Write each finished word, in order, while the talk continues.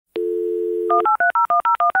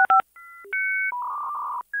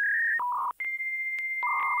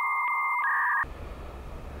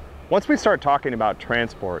Once we start talking about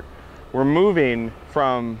transport, we're moving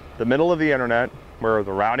from the middle of the internet, where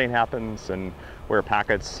the routing happens and where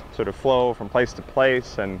packets sort of flow from place to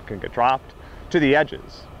place and can get dropped, to the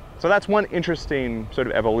edges. So that's one interesting sort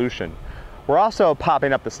of evolution. We're also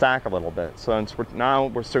popping up the stack a little bit, so now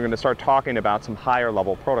we're still going to start talking about some higher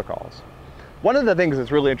level protocols. One of the things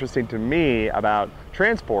that's really interesting to me about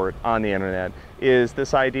transport on the internet is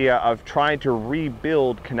this idea of trying to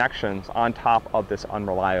rebuild connections on top of this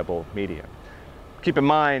unreliable medium. Keep in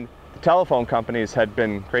mind, the telephone companies had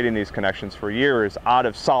been creating these connections for years out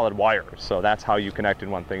of solid wires, so that's how you connected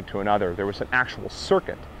one thing to another. There was an actual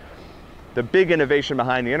circuit. The big innovation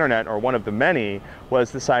behind the internet, or one of the many,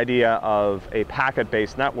 was this idea of a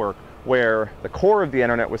packet-based network where the core of the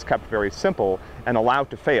internet was kept very simple and allowed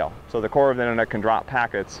to fail. So the core of the internet can drop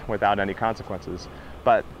packets without any consequences.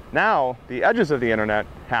 But now the edges of the internet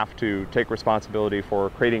have to take responsibility for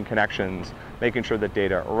creating connections, making sure that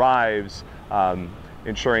data arrives,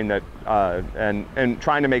 ensuring that, and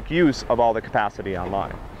trying to make use of all the capacity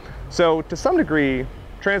online. So to some degree,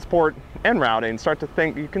 transport and routing start to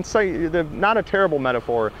think, you can say, not a terrible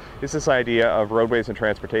metaphor is this idea of roadways and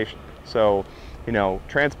transportation. So, you know,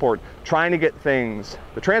 transport, trying to get things,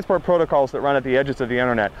 the transport protocols that run at the edges of the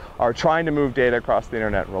internet are trying to move data across the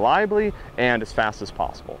internet reliably and as fast as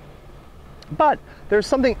possible. But there's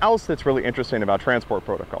something else that's really interesting about transport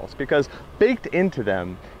protocols, because baked into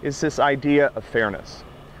them is this idea of fairness.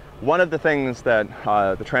 One of the things that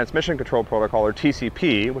the Transmission Control Protocol, or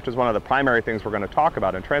TCP, which is one of the primary things we're going to talk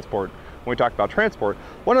about in transport, when we talk about transport,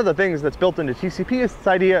 one of the things that's built into TCP is this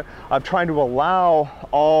idea of trying to allow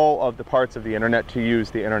all of the parts of the internet to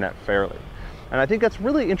use the internet fairly. And I think that's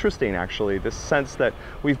really interesting, actually, this sense that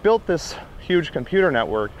we've built this huge computer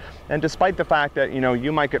network, and despite the fact that, you know,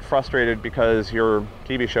 you might get frustrated because your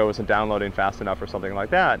TV show isn't downloading fast enough or something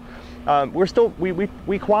like that,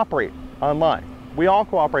 we cooperate online. We all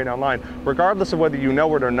cooperate online, regardless of whether you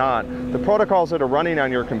know it or not. The protocols that are running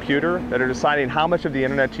on your computer that are deciding how much of the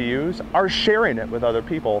internet to use are sharing it with other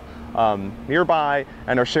people nearby,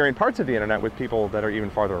 and are sharing parts of the internet with people that are even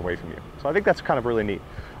farther away from you. So I think that's kind of really neat.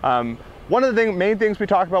 One of the main things we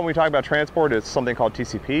talk about when we talk about transport is something called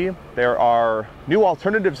TCP. There are new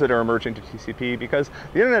alternatives that are emerging to TCP because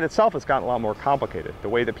the internet itself has gotten a lot more complicated. The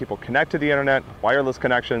way that people connect to the internet, wireless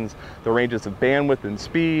connections, the ranges of bandwidth and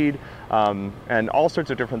speed, and all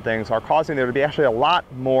sorts of different things are causing there to be actually a lot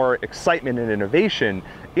more excitement and innovation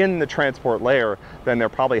in the transport layer than there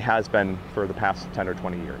probably has been for the past 10 or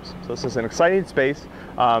 20 years. So this is an exciting space.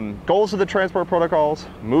 Goals of the transport protocols: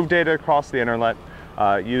 move data across the internet,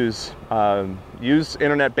 use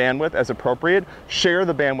internet bandwidth as appropriate, share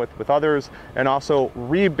the bandwidth with others, and also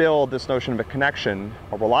rebuild this notion of a connection,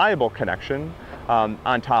 a reliable connection,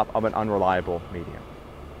 on top of an unreliable medium.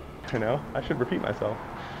 You know, I should repeat myself.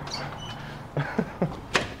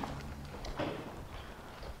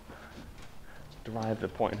 Drive the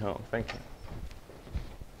point home. Thank you.